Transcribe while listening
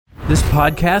This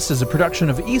podcast is a production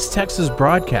of East Texas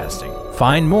Broadcasting.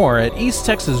 Find more at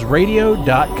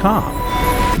easttexasradio.com.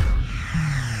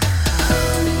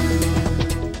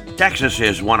 Texas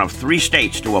is one of 3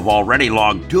 states to have already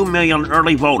logged 2 million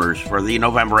early voters for the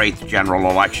November 8th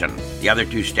general election. The other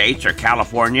 2 states are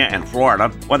California and Florida.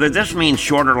 Whether this means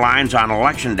shorter lines on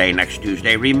Election Day next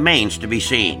Tuesday remains to be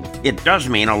seen. It does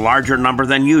mean a larger number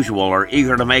than usual are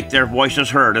eager to make their voices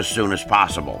heard as soon as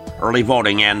possible. Early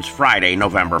voting ends Friday,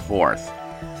 November 4th.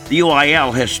 The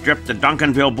UIL has stripped the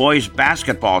Duncanville boys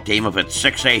basketball team of its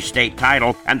 6A state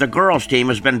title, and the girls team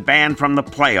has been banned from the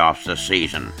playoffs this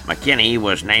season. McKinney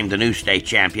was named the new state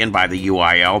champion by the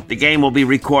UIL. The game will be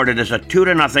recorded as a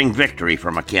 2-0 victory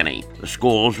for McKinney. The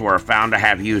schools were found to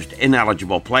have used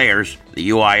ineligible players. The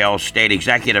UIL State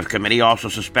Executive Committee also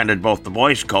suspended both the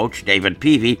boys coach, David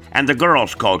Peavy, and the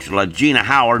girls coach, LaGina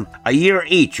Howard, a year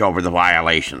each over the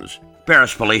violations.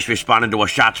 Paris police responded to a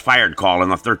shots fired call in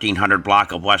the 1300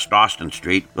 block of West Austin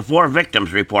Street. The 4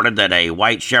 victims reported that a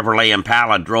white Chevrolet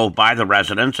Impala drove by the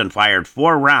residence and fired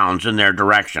 4 rounds in their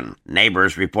direction.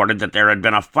 Neighbors reported that there had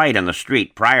been a fight in the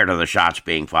street prior to the shots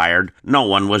being fired. No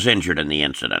one was injured in the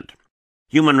incident.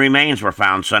 Human remains were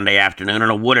found Sunday afternoon in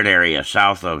a wooded area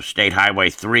south of State Highway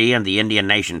 3 and the Indian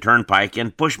Nation Turnpike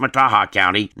in Pushmataha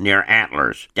County near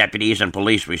Antlers. Deputies and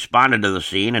police responded to the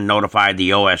scene and notified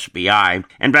the OSBI.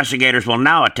 Investigators will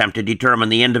now attempt to determine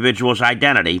the individual's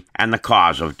identity and the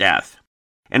cause of death.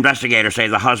 Investigators say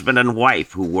the husband and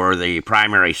wife, who were the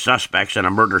primary suspects in a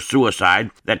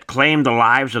murder-suicide that claimed the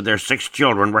lives of their 6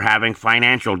 children, were having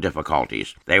financial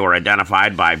difficulties. They were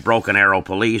identified by Broken Arrow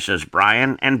Police as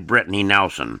Brian and Brittany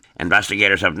Nelson.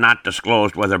 Investigators have not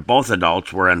disclosed whether both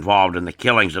adults were involved in the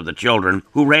killings of the children,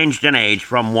 who ranged in age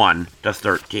from 1 to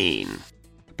 13.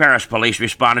 Paris police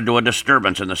responded to a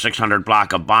disturbance in the 600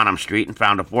 block of Bonham Street and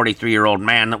found a 43-year-old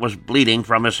man that was bleeding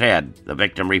from his head. The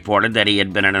victim reported that he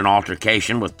had been in an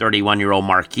altercation with 31-year-old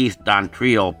Markeith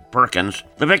Dontriel Perkins.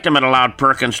 The victim had allowed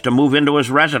Perkins to move into his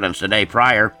residence the day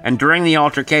prior, and during the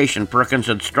altercation, Perkins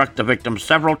had struck the victim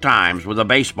several times with a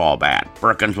baseball bat.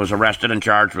 Perkins was arrested and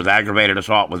charged with aggravated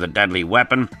assault with a deadly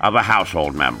weapon of a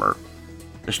household member.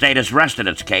 The state has rested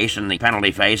its case in the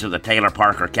penalty phase of the Taylor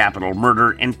Parker capital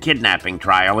murder and kidnapping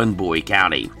trial in Bowie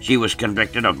County. She was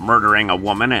convicted of murdering a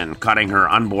woman and cutting her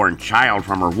unborn child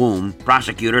from her womb.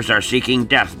 Prosecutors are seeking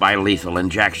death by lethal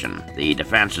injection. The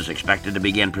defense is expected to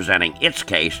begin presenting its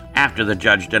case after the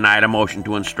judge denied a motion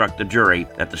to instruct the jury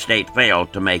that the state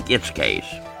failed to make its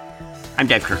case. I'm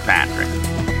Dave Kirkpatrick.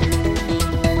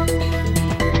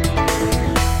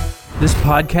 This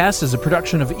podcast is a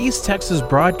production of East Texas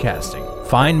Broadcasting.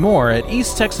 Find more at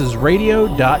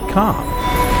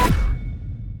easttexasradio.com.